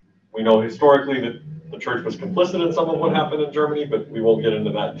 We know historically that the church was complicit in some of what happened in Germany, but we won't get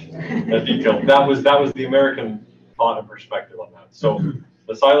into that detail. That was the American thought and perspective on that. So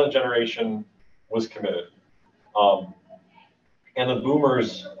the silent generation was committed. And the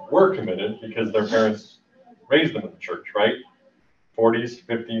boomers were committed because their parents raised them in the church, right? 40s,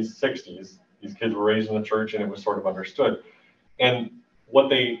 50s, 60s, these kids were raised in the church and it was sort of understood. And what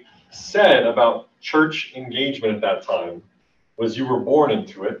they said about church engagement at that time was you were born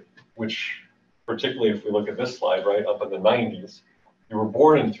into it, which particularly if we look at this slide, right, up in the 90s, you were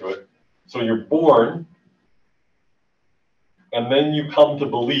born into it. So you're born, and then you come to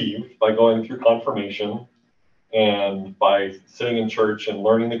believe by going through confirmation and by sitting in church and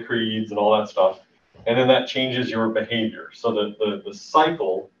learning the creeds and all that stuff. And then that changes your behavior. So the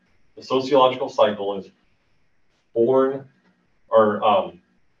cycle, the sociological cycle is born, or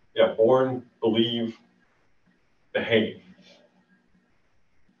born, believe, behave.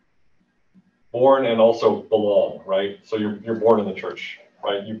 Born and also belong, right? So you're born in the church,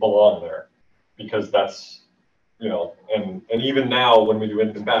 right? You belong there because that's, and even now when we do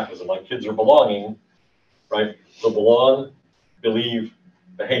infant baptism, like kids are belonging, right? So belong, believe,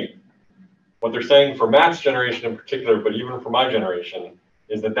 behave. What they're saying for Matt's generation in particular, but even for my generation,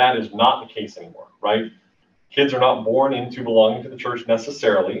 is that is not the case anymore, right? Kids are not born into belonging to the church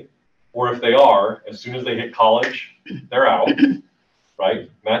necessarily, or if they are, as soon as they hit college, they're out, right?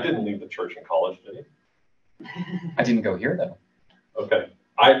 Matt didn't leave the church in college, did he? I didn't go here though. Okay,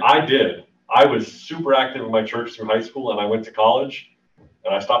 I did. I was super active in my church through high school, and I went to college,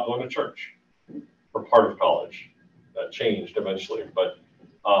 and I stopped going to church for part of college. That changed eventually, but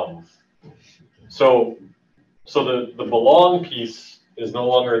so the belong piece is no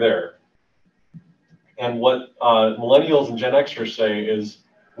longer there. And what millennials and Gen Xers say is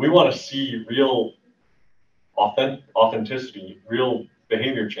we want to see real authenticity, real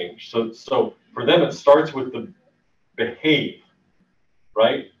behavior change. So for them, it starts with the behave,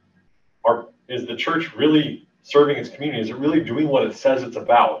 right? Is the church really serving its community? Is it really doing what it says it's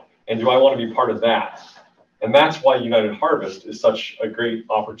about? And do I want to be part of that? And that's why United Harvest is such a great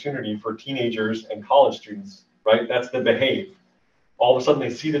opportunity for teenagers and college students, right? That's the behave. All of a sudden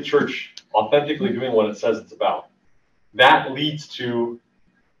they see the church authentically doing what it says it's about. That leads to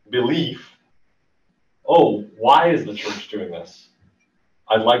belief. Oh, why is the church doing this?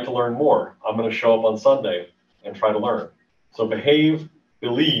 I'd like to learn more. I'm going to show up on Sunday and try to learn. So behave,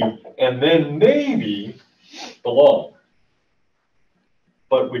 believe, and then maybe belong.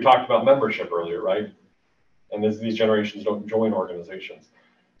 But we talked about membership earlier, right? And these generations don't join organizations.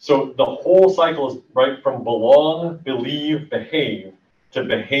 So the whole cycle is right from belong, believe, behave to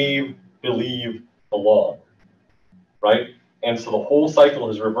behave, believe, belong, right? And so the whole cycle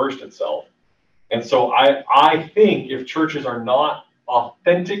has reversed itself. And so I think if churches are not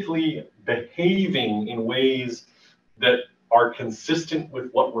authentically behaving in ways that are consistent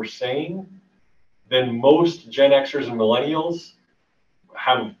with what we're saying, then most Gen Xers and millennials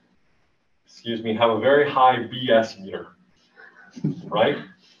have a very high BS meter, right?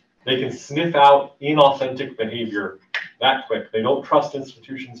 They can sniff out inauthentic behavior that quick. They don't trust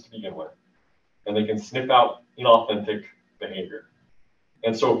institutions to begin with, and they can sniff out inauthentic behavior.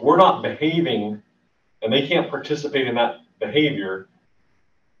 And so if we're not behaving and they can't participate in that behavior,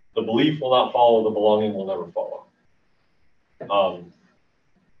 the belief will not follow, the belonging will never follow.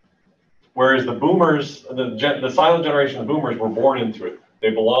 Whereas the boomers, the silent generation of boomers were born into it. They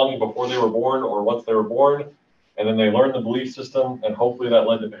belonged before they were born or once they were born, and then they learned the belief system, and hopefully that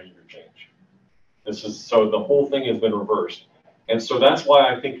led to behavior change. So the whole thing has been reversed. And so that's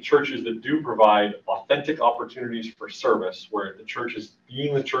why I think churches that do provide authentic opportunities for service, where the church is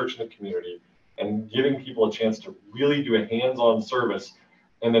being the church in the community and giving people a chance to really do a hands-on service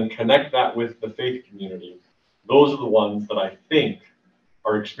and then connect that with the faith community, those are the ones that I think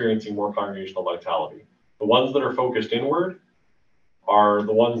are experiencing more congregational vitality. The ones that are focused inward are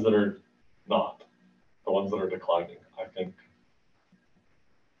the ones that are not, the ones that are declining, I think.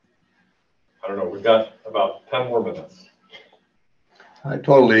 I don't know, we've got about 10 more minutes. I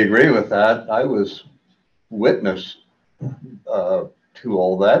totally agree with that. I was witness to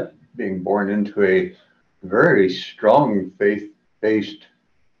all that, being born into a very strong faith-based,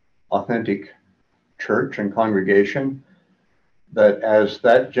 authentic church and congregation. But as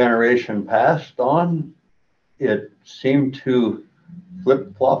that generation passed on, it seemed to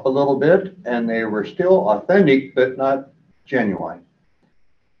flip-flop a little bit, and they were still authentic, but not genuine.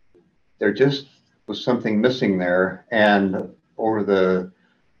 There just was something missing there. And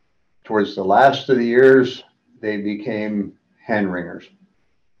towards the last of the years, they became hand wringers.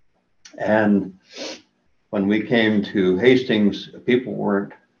 And when we came to Hastings, people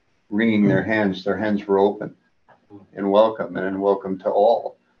weren't wringing their hands were open and welcome to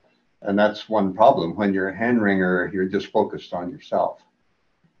all. And that's one problem. When you're a hand wringer, you're just focused on yourself.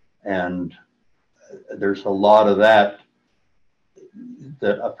 And there's a lot of that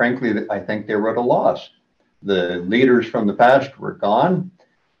frankly, I think they were at a loss. The leaders from the past were gone,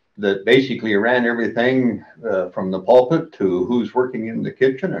 that basically ran everything from the pulpit to who's working in the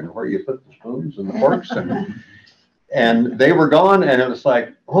kitchen and where you put the spoons and the forks. And they were gone. And it was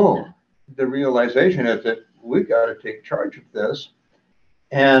like, oh, the realization is that we got to take charge of this.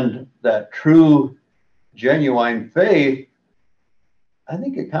 And that true, genuine faith, I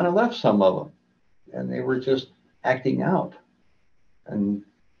think it kind of left some of them. And they were just acting out. And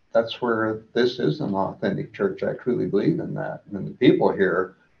that's where this is an authentic church. I truly believe in that. And the people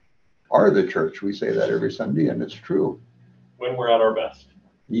here are the church. We say that every Sunday, and it's true. When we're at our best.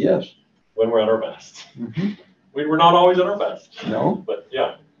 Yes. When we're at our best. Mm-hmm. We're not always at our best. No. But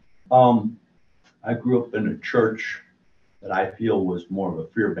yeah. I grew up in a church that I feel was more of a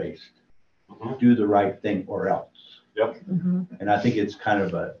fear-based. Mm-hmm. Do the right thing or else. Yep. Mhm. And I think it's kind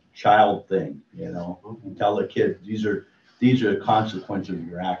of a child thing, you know. You tell the kids these are the consequences of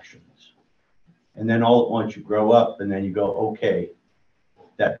your actions. And then all at once you grow up and then you go, okay,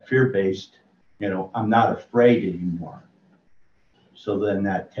 that fear-based, you know, I'm not afraid anymore. So then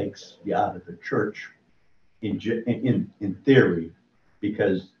that takes you out of the church in theory,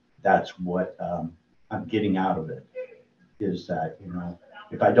 because that's what I'm getting out of it, is that, you know,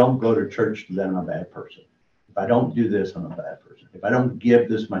 if I don't go to church, then I'm a bad person. If I don't do this, I'm a bad person. If I don't give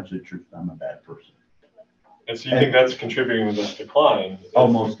this much to church, I'm a bad person. And so you think that's contributing to this decline?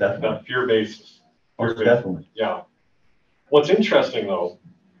 Almost definitely. That fear-based. Most definitely. Yeah. What's interesting though,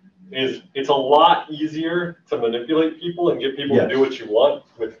 is it's a lot easier to manipulate people and get people to do what you want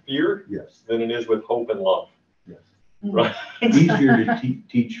with fear than it is with hope and love. Yes. Right. Easier to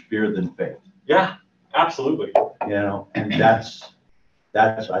teach fear than faith. Yeah, absolutely. You know, and that's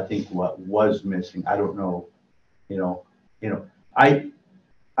I think what was missing. I don't know, you know, I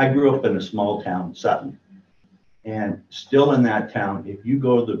grew up in a small town, Sutton, and still in that town, if you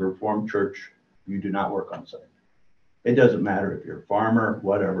go to the Reformed Church, you do not work on Sunday. It doesn't matter if you're a farmer,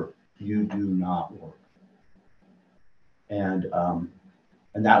 whatever, you do not work. And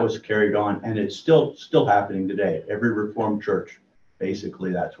that was carried on, and it's still happening today. Every Reformed church,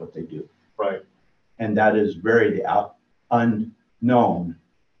 basically, that's what they do. Right. And that is very unknown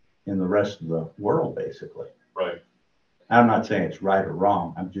in the rest of the world, basically. Right. I'm not saying it's right or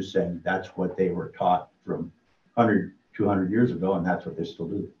wrong. I'm just saying that's what they were taught from 100, 200 years ago, and that's what they still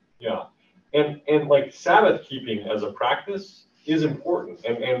do. Yeah. And like Sabbath keeping as a practice is important.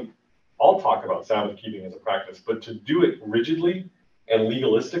 And I'll talk about Sabbath keeping as a practice, but to do it rigidly and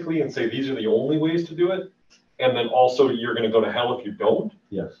legalistically and say these are the only ways to do it, and then also you're going to go to hell if you don't.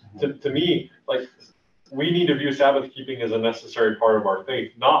 Yes. To me, like, we need to view Sabbath keeping as a necessary part of our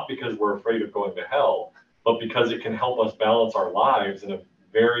faith, not because we're afraid of going to hell, but because it can help us balance our lives in a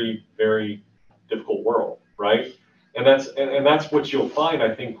very, very difficult world, right? And that's what you'll find,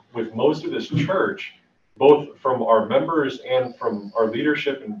 I think, with most of this church, both from our members and from our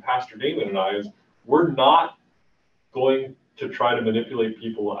leadership and Pastor Damon and I, is we're not going to try to manipulate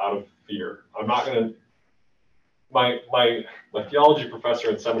people out of fear. I'm not going to. My theology professor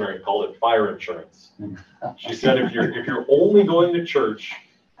in seminary called it fire insurance. She said if you're only going to church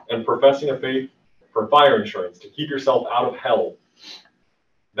and professing a faith for fire insurance to keep yourself out of hell,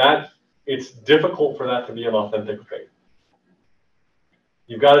 that it's difficult for that to be an authentic faith.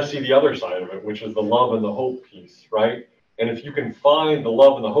 You've got to see the other side of it, which is the love and the hope piece, right? And if you can find the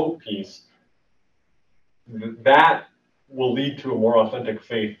love and the hope piece, that will lead to a more authentic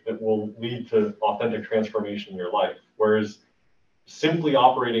faith that will lead to authentic transformation in your life. Whereas simply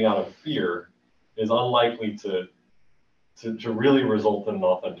operating out of fear is unlikely to really result in an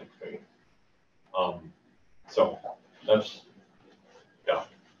authentic faith. So that's, yeah.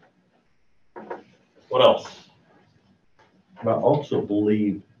 What else? But I also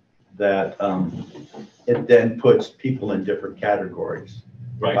believe that it then puts people in different categories.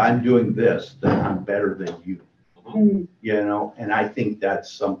 Right. If I'm doing this, then I'm better than you. Mhm. You know, and I think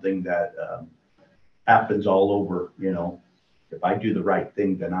that's something that happens all over, you know. If I do the right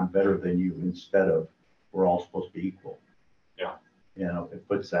thing, then I'm better than you, instead of we're all supposed to be equal. Yeah. You know, it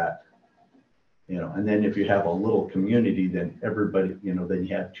puts that, you know, and then if you have a little community, then everybody, you know, then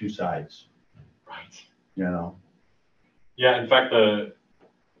you have two sides. Right. You know. Yeah, in fact,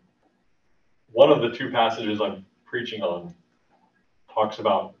 one of the two passages I'm preaching on talks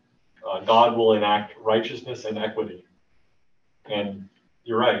about God will enact righteousness and equity. And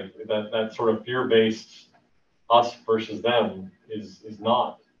you're right. That sort of fear-based us versus them is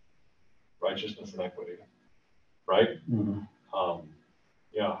not righteousness and equity, right? Mhm.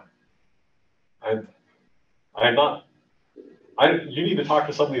 Yeah. You need to talk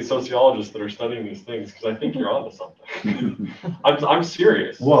to some of these sociologists that are studying these things, because I think you're onto something. I'm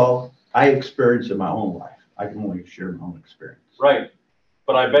serious. Well, I experienced it in my own life. I can only share my own experience. Right.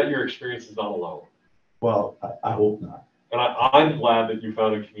 But I bet your experience is not alone. Well, I hope not. And I'm glad that you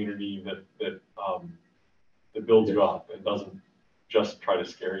found a community that builds you up and doesn't just try to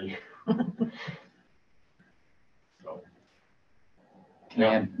scare you. So, Can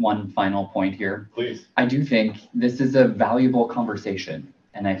I add one final point here? please. I do think this is a valuable conversation.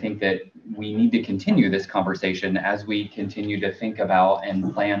 And I think that we need to continue this conversation as we continue to think about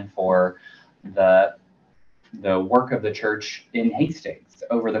and plan for the work of the church in Hastings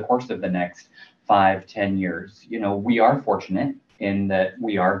over the course of the next 5-10 years. You know, we are fortunate in that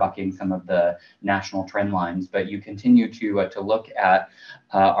we are bucking some of the national trend lines, but you continue to look at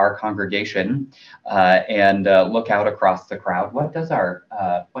our congregation and look out across the crowd. What does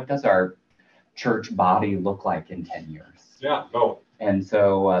our church body look like in 10 years? Yeah, no. And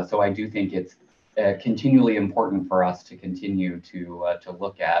so I do think it's continually important for us to continue to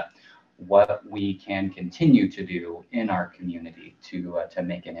look at what we can continue to do in our community to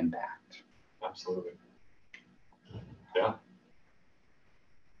make an impact. Absolutely. Yeah.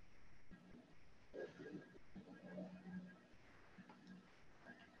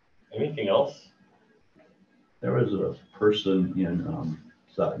 Anything else? There was a person in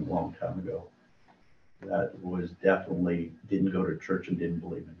Sutton a long time ago that was definitely didn't go to church and didn't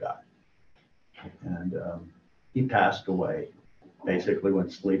believe in God. And he passed away, basically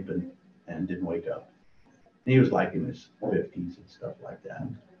went sleeping and didn't wake up. And he was like in his 50s and stuff like that.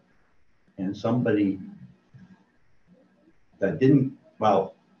 And somebody that didn't,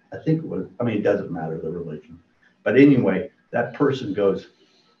 well, I think it was, I mean, it doesn't matter the religion. But anyway, that person goes,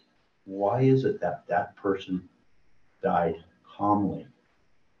 why is it that that person died calmly?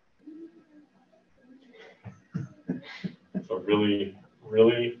 It's a really,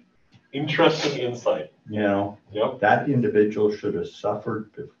 really interesting insight. You know, Yep. that individual should have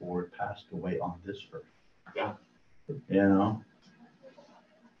suffered before it passed away on this earth. Yeah. You know,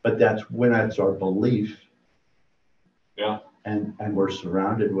 but that's when that's our belief. Yeah. And we're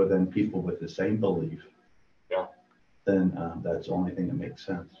surrounded with them people with the same belief. Yeah. Then that's the only thing that makes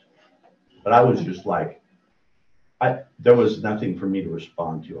sense. But I was just like, there was nothing for me to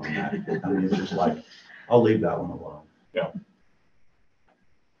respond to on that. I mean, it's just like, I'll leave that one alone. Yeah.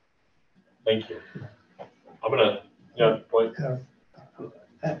 Thank you. I'm gonna, yeah, what?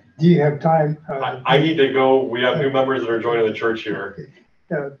 Do you have time? I need to go. We have new members that are joining the church here.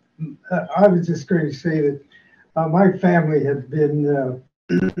 I was just going to say that my family had been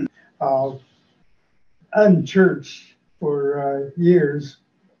unchurched for years.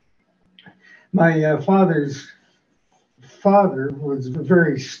 My father's father was a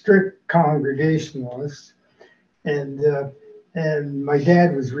very strict Congregationalist, and my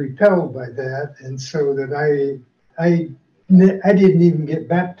dad was repelled by that, and so that I didn't even get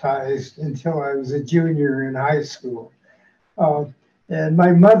baptized until I was a junior in high school. And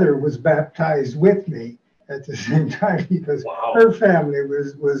my mother was baptized with me at the same time because her family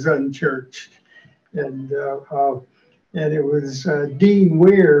was unchurched. And it was Dean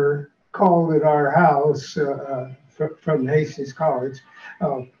Weir called at our house from Hastings College,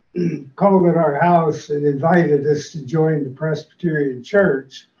 called at our house and invited us to join the Presbyterian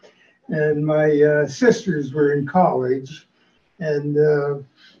Church. And my sisters were in college and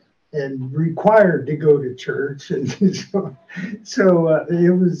required to go to church. And so it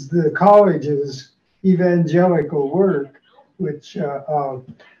was the college's evangelical work which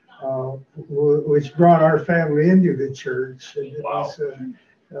brought our family into the church. And it was,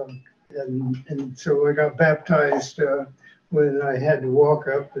 and so I got baptized when I had to walk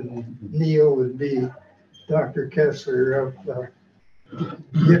up and kneel and be Dr. Kessler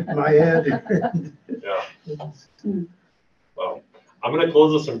get my head. Yeah. Well, I'm going to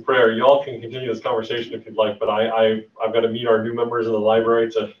close this in prayer. Y'all can continue this conversation if you'd like, but I've got to meet our new members in the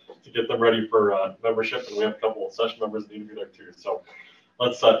library to get them ready for membership, and we have a couple of session members that need to be there too. So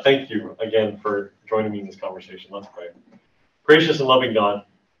let's thank you again for joining me in this conversation. Let's pray. Gracious and loving God,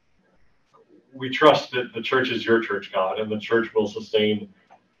 we trust that the church is your church, God, and the church will sustain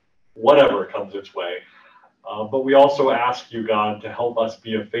whatever comes its way. But we also ask you, God, to help us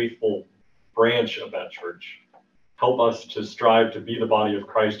be a faithful branch of that church. Help us to strive to be the body of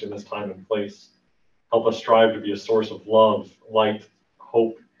Christ in this time and place. Help us strive to be a source of love, light,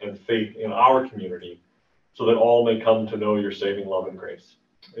 hope, and faith in our community. so that all may come to know your saving love and grace.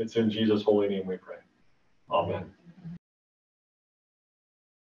 It's in Jesus' holy name we pray. Amen.